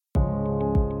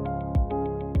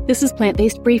This is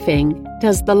Plant-Based Briefing.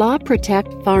 Does the Law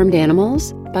Protect Farmed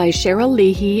Animals? By Cheryl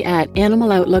Leahy at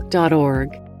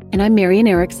animaloutlook.org. And I'm Marian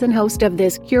Erickson, host of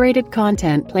this curated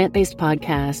content plant-based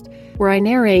podcast, where I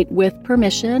narrate with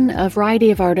permission a variety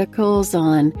of articles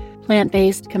on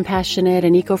plant-based, compassionate,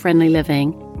 and eco-friendly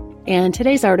living. And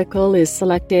today's article is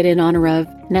selected in honor of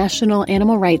National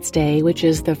Animal Rights Day, which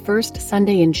is the first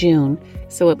Sunday in June.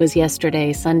 So it was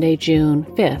yesterday, Sunday, June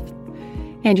 5th.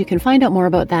 And you can find out more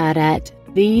about that at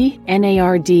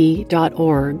thenard.org.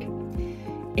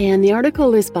 And the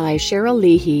article is by Cheryl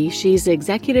Leahy. She's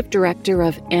Executive Director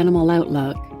of Animal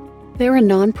Outlook. They're a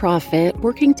nonprofit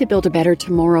working to build a better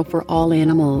tomorrow for all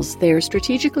animals. They're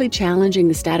strategically challenging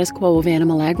the status quo of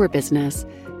animal agribusiness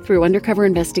through undercover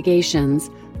investigations,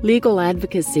 legal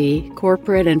advocacy,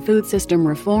 corporate and food system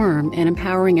reform, and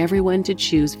empowering everyone to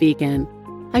choose vegan.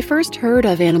 I first heard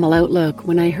of Animal Outlook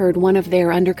when I heard one of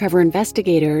their undercover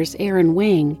investigators, Aaron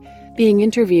Wing, being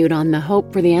interviewed on the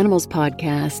Hope for the Animals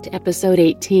podcast, episode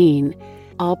 18.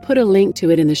 I'll put a link to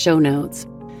it in the show notes.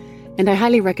 And I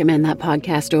highly recommend that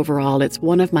podcast overall. It's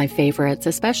one of my favorites,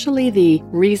 especially the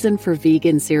Reason for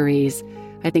Vegan series.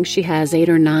 I think she has 8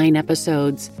 or 9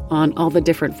 episodes on all the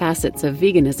different facets of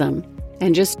veganism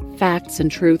and just facts and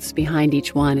truths behind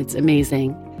each one. It's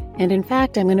amazing. And in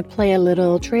fact, I'm going to play a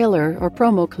little trailer or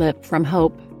promo clip from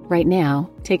Hope right now.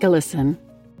 Take a listen.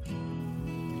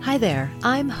 Hi there,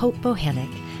 I'm Hope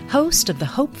Bohanec, host of the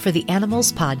Hope for the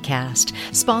Animals podcast,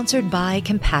 sponsored by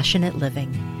Compassionate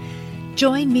Living.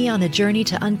 Join me on a journey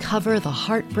to uncover the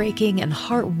heartbreaking and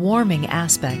heartwarming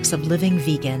aspects of living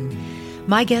vegan.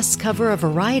 My guests cover a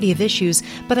variety of issues,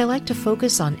 but I like to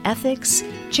focus on ethics,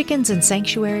 chickens and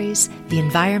sanctuaries, the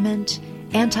environment,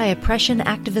 anti-oppression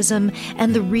activism,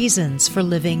 and the reasons for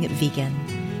living vegan.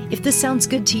 If this sounds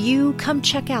good to you, come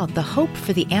check out the Hope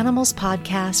for the Animals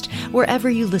podcast wherever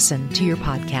you listen to your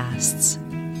podcasts.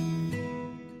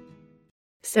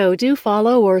 So do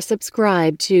follow or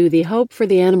subscribe to the Hope for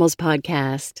the Animals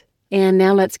podcast. And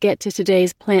now let's get to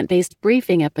today's plant-based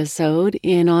briefing episode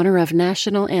in honor of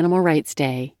National Animal Rights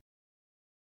Day.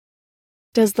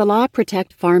 Does the Law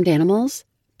Protect Farmed Animals?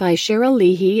 By Cheryl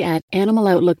Leahy at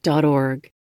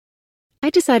animaloutlook.org. I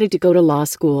decided to go to law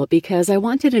school because I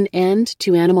wanted an end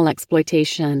to animal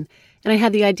exploitation, and I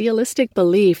had the idealistic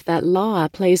belief that law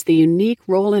plays the unique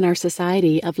role in our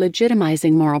society of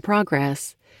legitimizing moral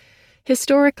progress.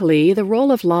 Historically, the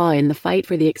role of law in the fight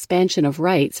for the expansion of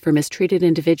rights for mistreated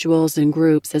individuals and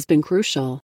groups has been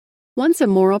crucial. Once a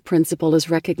moral principle is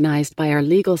recognized by our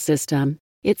legal system,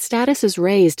 its status is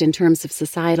raised in terms of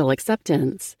societal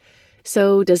acceptance.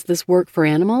 So, does this work for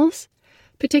animals?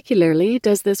 Particularly,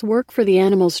 does this work for the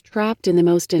animals trapped in the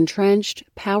most entrenched,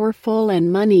 powerful,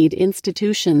 and moneyed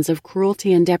institutions of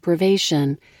cruelty and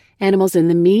deprivation, animals in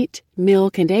the meat,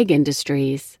 milk, and egg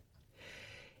industries?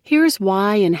 Here's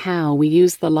why and how we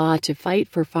use the law to fight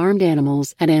for farmed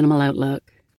animals at Animal Outlook.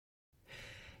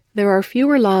 There are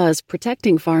fewer laws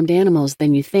protecting farmed animals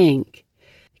than you think.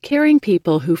 Caring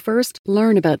people who first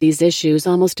learn about these issues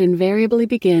almost invariably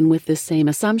begin with the same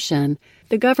assumption.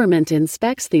 The government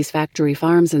inspects these factory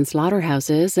farms and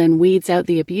slaughterhouses and weeds out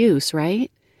the abuse,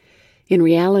 right? In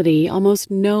reality,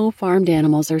 almost no farmed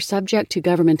animals are subject to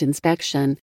government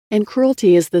inspection, and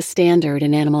cruelty is the standard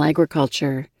in animal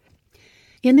agriculture.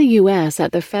 In the U.S.,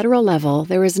 at the federal level,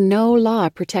 there is no law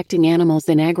protecting animals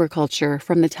in agriculture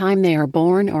from the time they are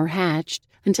born or hatched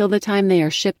until the time they are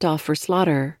shipped off for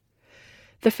slaughter.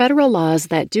 The federal laws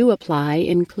that do apply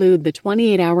include the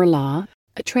 28-hour law,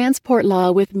 a transport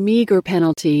law with meager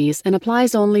penalties and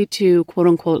applies only to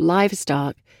quote-unquote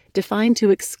livestock, defined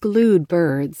to exclude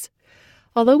birds.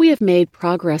 Although we have made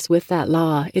progress with that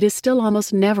law, it is still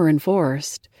almost never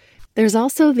enforced. There's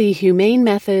also the Humane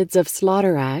Methods of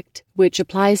Slaughter Act, which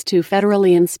applies to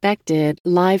federally inspected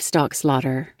livestock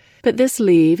slaughter. But this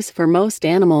leaves, for most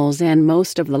animals and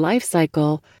most of the life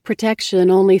cycle,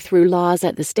 protection only through laws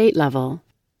at the state level.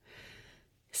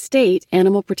 State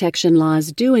animal protection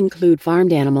laws do include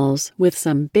farmed animals, with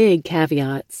some big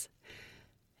caveats.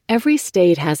 Every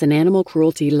state has an animal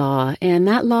cruelty law, and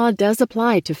that law does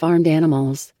apply to farmed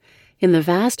animals. In the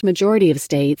vast majority of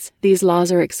states, these laws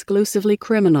are exclusively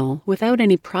criminal, without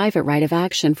any private right of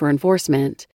action for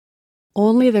enforcement.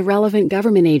 Only the relevant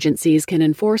government agencies can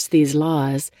enforce these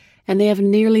laws, and they have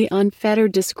nearly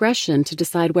unfettered discretion to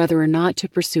decide whether or not to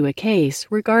pursue a case,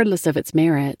 regardless of its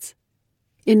merits.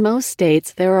 In most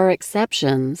states, there are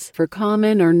exceptions for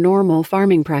common or normal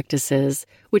farming practices,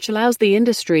 which allows the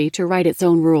industry to write its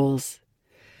own rules.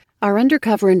 Our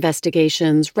undercover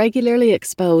investigations regularly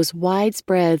expose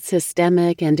widespread,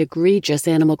 systemic, and egregious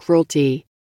animal cruelty.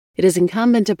 it is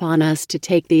incumbent upon us to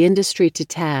take the industry to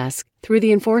task through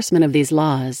the enforcement of these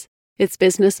laws. Its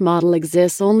business model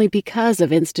exists only because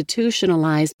of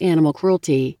institutionalized animal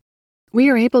cruelty. We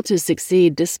are able to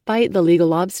succeed despite the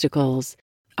legal obstacles.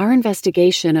 Our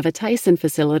investigation of a Tyson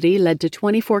facility led to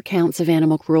 24 counts of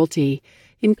animal cruelty,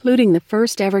 including the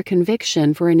first-ever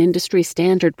conviction for an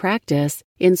industry-standard practice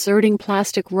inserting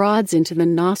plastic rods into the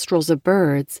nostrils of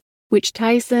birds, which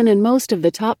Tyson and most of the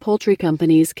top poultry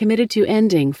companies committed to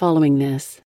ending following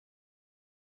this.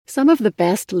 Some of the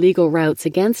best legal routes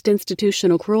against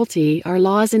institutional cruelty are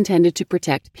laws intended to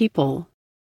protect people.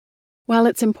 While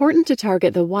it's important to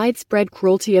target the widespread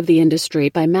cruelty of the industry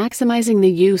by maximizing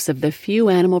the use of the few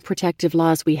animal protective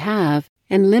laws we have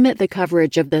and limit the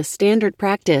coverage of the standard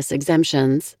practice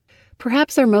exemptions,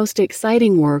 perhaps our most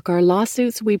exciting work are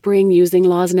lawsuits we bring using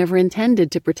laws never intended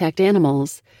to protect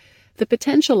animals. The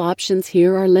potential options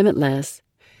here are limitless.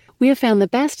 We have found the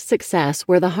best success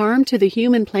where the harm to the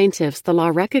human plaintiffs the law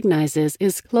recognizes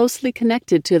is closely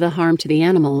connected to the harm to the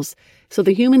animals, so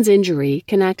the human's injury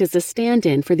can act as a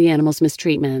stand-in for the animal's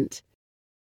mistreatment.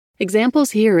 Examples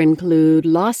here include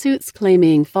lawsuits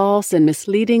claiming false and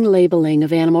misleading labeling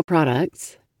of animal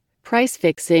products, price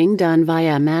fixing done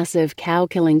via a massive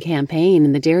cow-killing campaign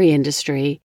in the dairy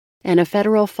industry, and a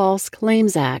federal False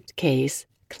Claims Act case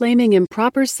claiming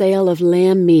improper sale of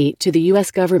lamb meat to the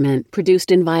U.S. government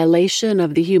produced in violation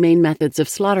of the Humane Methods of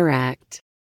Slaughter Act.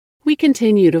 We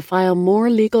continue to file more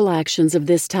legal actions of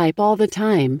this type all the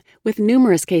time, with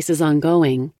numerous cases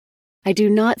ongoing. I do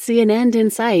not see an end in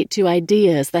sight to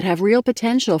ideas that have real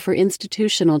potential for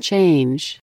institutional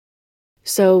change.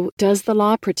 So, does the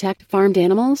law protect farmed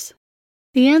animals?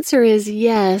 The answer is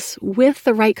yes, with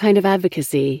the right kind of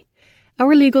advocacy.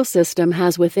 Our legal system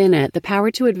has within it the power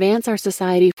to advance our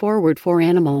society forward for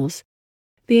animals.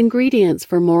 The ingredients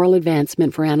for moral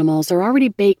advancement for animals are already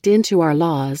baked into our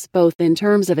laws, both in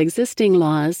terms of existing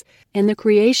laws and the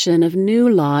creation of new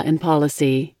law and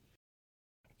policy.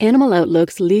 Animal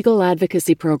Outlook's legal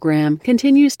advocacy program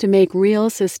continues to make real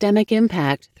systemic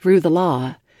impact through the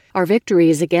law. Our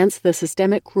victories against the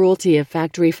systemic cruelty of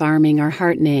factory farming are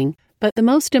heartening, but the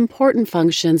most important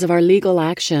functions of our legal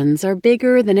actions are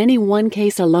bigger than any one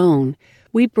case alone.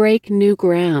 We break new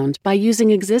ground by using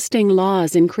existing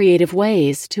laws in creative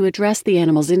ways to address the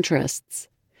animal's interests.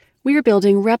 We are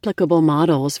building replicable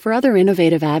models for other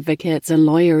innovative advocates and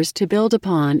lawyers to build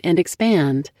upon and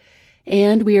expand.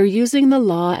 And we are using the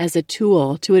law as a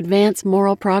tool to advance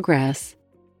moral progress.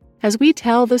 As we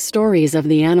tell the stories of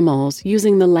the animals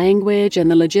using the language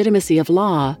and the legitimacy of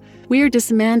law, we are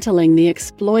dismantling the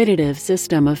exploitative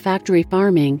system of factory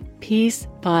farming piece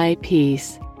by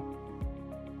piece.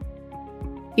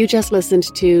 You just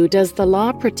listened to Does the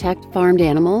Law Protect Farmed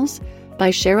Animals? By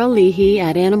Cheryl Leahy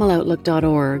at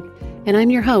animaloutlook.org, and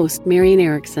I'm your host, Marian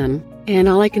Erickson. And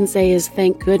all I can say is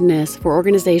thank goodness for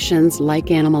organizations like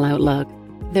Animal Outlook.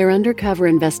 Their undercover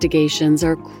investigations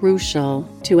are crucial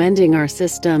to ending our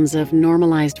systems of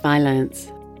normalized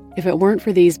violence. If it weren't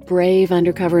for these brave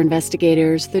undercover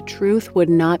investigators, the truth would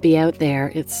not be out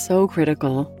there. It's so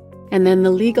critical. And then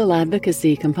the legal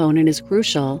advocacy component is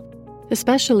crucial,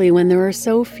 especially when there are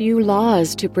so few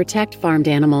laws to protect farmed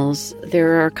animals.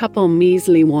 There are a couple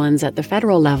measly ones at the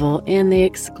federal level, and they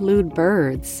exclude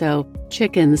birds, so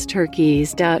chickens,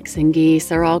 turkeys, ducks, and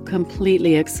geese are all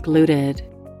completely excluded.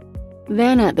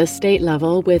 Then at the state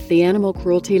level, with the animal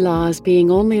cruelty laws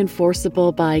being only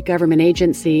enforceable by government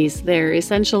agencies, they're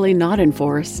essentially not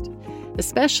enforced,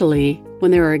 especially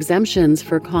when there are exemptions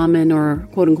for common or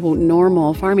quote-unquote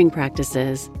normal farming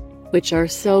practices, which are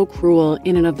so cruel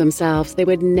in and of themselves they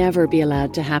would never be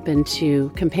allowed to happen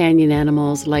to companion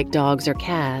animals like dogs or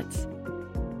cats.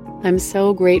 I'm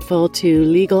so grateful to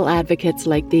legal advocates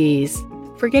like these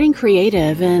for getting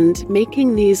creative and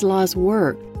making these laws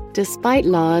work, despite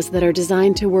laws that are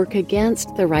designed to work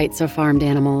against the rights of farmed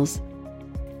animals.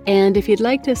 And if you'd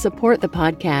like to support the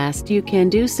podcast, you can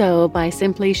do so by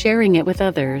simply sharing it with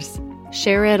others.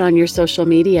 Share it on your social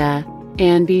media,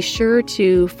 and be sure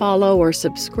to follow or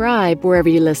subscribe wherever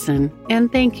you listen.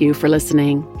 And thank you for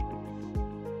listening.